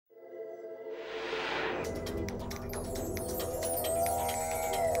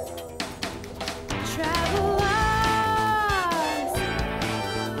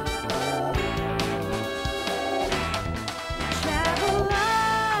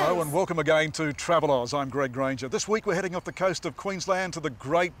And welcome again to TravelOz. I'm Greg Granger. This week we're heading off the coast of Queensland to the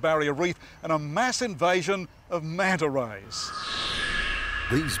Great Barrier Reef and a mass invasion of manta rays.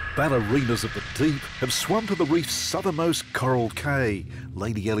 These ballerinas of the deep have swum to the reef's southernmost coral cay,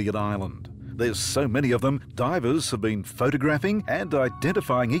 Lady Elliot Island. There's so many of them, divers have been photographing and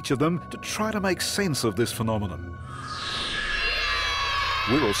identifying each of them to try to make sense of this phenomenon.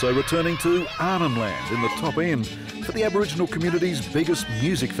 We're also returning to Arnhem Land in the top end for the Aboriginal community's biggest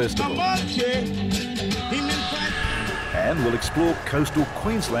music festival. And we'll explore coastal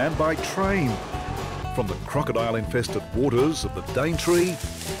Queensland by train, from the crocodile-infested waters of the Daintree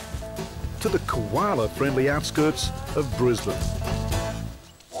to the koala-friendly outskirts of Brisbane.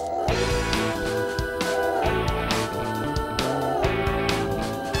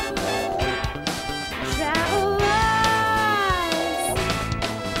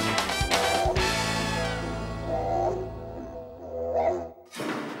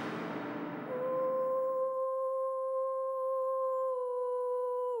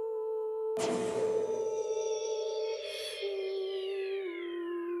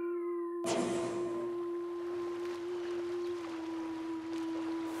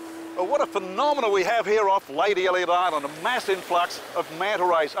 Well, what a phenomenon we have here off Lady Elliot Island, a mass influx of manta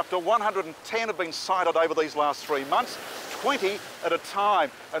rays. Up to 110 have been sighted over these last 3 months, 20 at a time.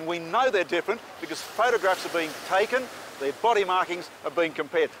 And we know they're different because photographs are being taken, their body markings are being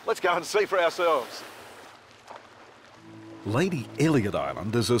compared. Let's go and see for ourselves. Lady Elliot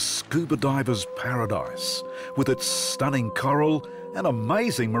Island is a scuba diver's paradise, with its stunning coral and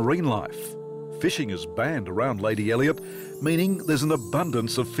amazing marine life. Fishing is banned around Lady Elliot, meaning there's an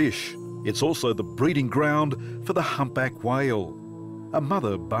abundance of fish. It's also the breeding ground for the humpback whale. A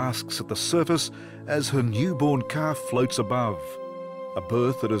mother basks at the surface as her newborn calf floats above. A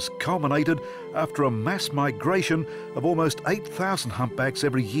birth that has culminated after a mass migration of almost 8,000 humpbacks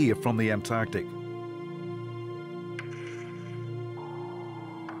every year from the Antarctic.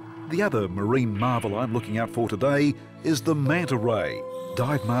 The other marine marvel I'm looking out for today is the manta ray.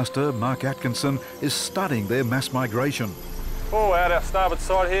 Dive master Mark Atkinson is studying their mass migration. Oh, out our starboard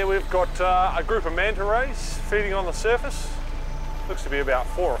side here we've got a group of manta rays feeding on the surface. Looks to be about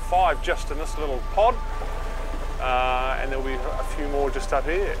 4 or 5 just in this little pod, and there'll be a few more just up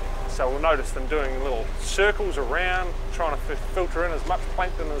here. So we'll notice them doing little circles around, trying to filter in as much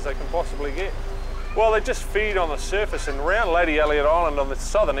plankton as they can possibly get. Well, they just feed on the surface, and around Lady Elliot Island on the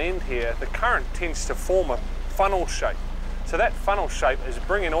southern end here, the current tends to form a funnel shape. So that funnel shape is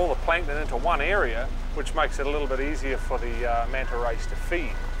bringing all the plankton into one area, which makes it a little bit easier for the manta rays to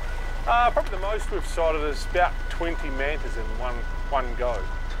feed. Probably the most we've sighted is about 20 mantas in one go.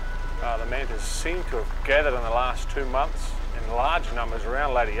 The mantas seem to have gathered in the last 2 months in large numbers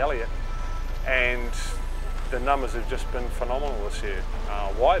around Lady Elliot, and the numbers have just been phenomenal this year.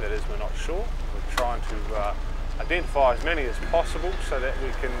 Why that is, we're not sure. We're trying to identify as many as possible so that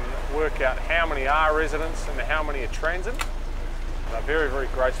we can work out how many are residents and how many are transient. They're very, very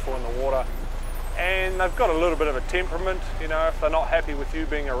graceful in the water, and they've got a little bit of a temperament. You know, if they're not happy with you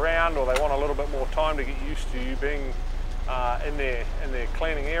being around, or they want a little bit more time to get used to you being in their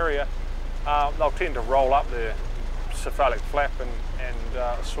cleaning area, they'll tend to roll up their cephalic flap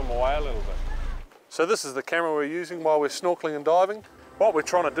and swim away a little bit. So this is the camera we're using while we're snorkeling and diving. What we're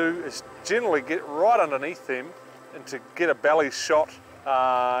trying to do is generally get right underneath them and to get a belly shot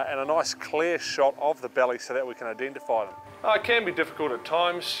and a nice clear shot of the belly so that we can identify them. It can be difficult at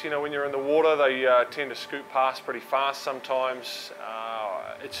times. You know, when you're in the water, they tend to scoot past pretty fast sometimes.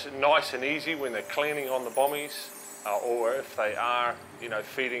 It's nice and easy when they're cleaning on the bommies, or if they are, you know,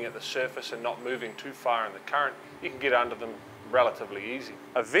 feeding at the surface and not moving too far in the current, you can get under them relatively easy.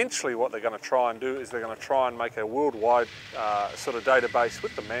 Eventually what they're going to try and do is they're going to try and make a worldwide sort of database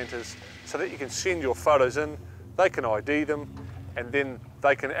with the mantas so that you can send your photos in, they can ID them, and then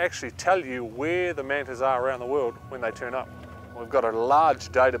they can actually tell you where the mantas are around the world when they turn up. We've got a large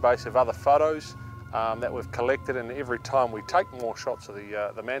database of other photos that we've collected, and every time we take more shots of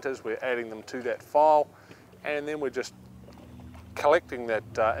the mantas, we're adding them to that file, and then we're just collecting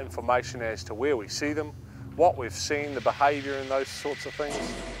that information as to where we see them, what we've seen, the behaviour and those sorts of things.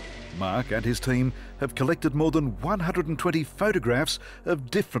 Mark and his team have collected more than 120 photographs of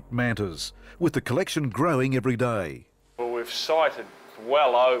different mantas, with the collection growing every day. Well, we've sighted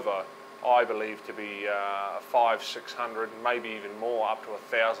well over, I believe, to be 500, 600, maybe even more, up to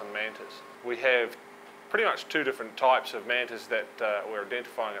 1,000 mantas. We have pretty much 2 different types of mantas that we're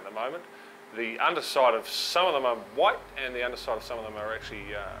identifying at the moment. The underside of some of them are white, and the underside of some of them are actually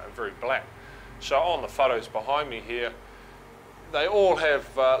very black. So on the photos behind me here, they all have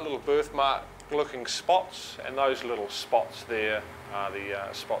little birthmark looking spots, and those little spots there are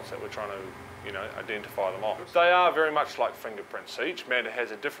the spots that we're trying to, you know, identify them off. They are very much like fingerprints. So each manta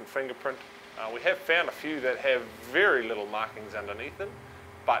has a different fingerprint. We have found a few that have very little markings underneath them,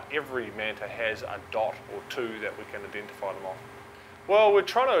 but every manta has a dot or two that we can identify them off. Well, we're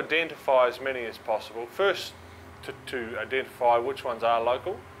trying to identify as many as possible. First, to identify which ones are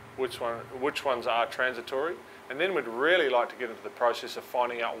local, which ones are transitory, and then we'd really like to get into the process of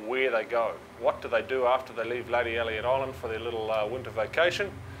finding out where they go. What do they do after they leave Lady Elliot Island for their little winter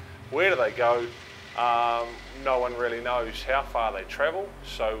vacation? Where do they go? No one really knows how far they travel,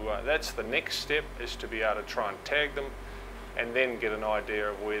 so that's the next step, is to be able to try and tag them and then get an idea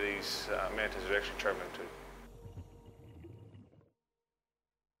of where these mantas are actually travelling to.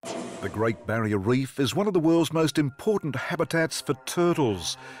 The Great Barrier Reef is one of the world's most important habitats for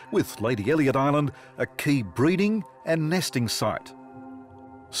turtles, with Lady Elliot Island a key breeding and nesting site.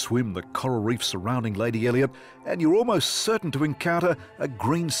 Swim the coral reef surrounding Lady Elliot and you're almost certain to encounter a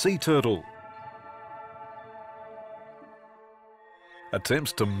green sea turtle.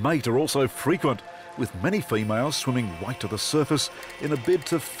 Attempts to mate are also frequent, with many females swimming right to the surface in a bid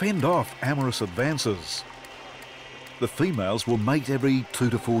to fend off amorous advances. The females will mate every 2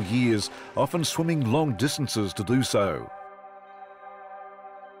 to 4 years, often swimming long distances to do so.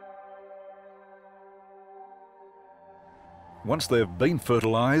 Once they've been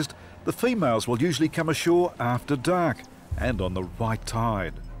fertilised, the females will usually come ashore after dark and on the right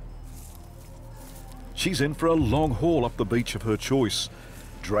tide. She's in for a long haul up the beach of her choice,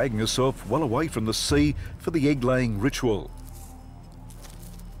 dragging herself well away from the sea for the egg-laying ritual.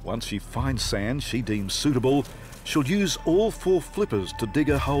 Once she finds sand she deems suitable, she'll use all 4 flippers to dig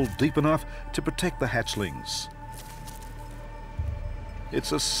a hole deep enough to protect the hatchlings.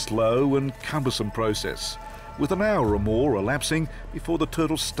 It's a slow and cumbersome process, with an hour or more elapsing before the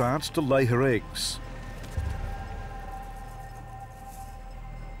turtle starts to lay her eggs.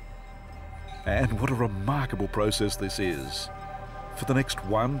 And what a remarkable process this is. For the next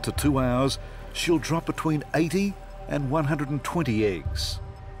 1 to 2 hours, she'll drop between 80 and 120 eggs.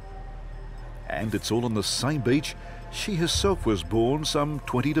 And it's all on the same beach she herself was born some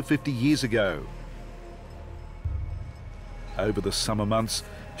 20 to 50 years ago. Over the summer months,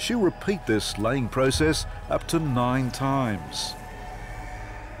 she'll repeat this laying process up to 9 times.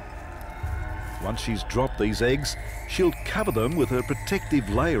 Once she's dropped these eggs, she'll cover them with her protective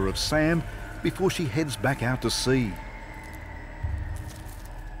layer of sand before she heads back out to sea.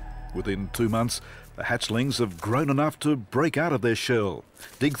 Within 2 months, the hatchlings have grown enough to break out of their shell,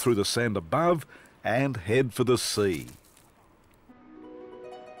 dig through the sand above, and head for the sea.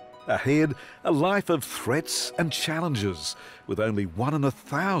 Ahead, a life of threats and challenges, with only 1 in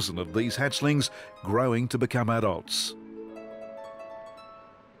 1,000 of these hatchlings growing to become adults.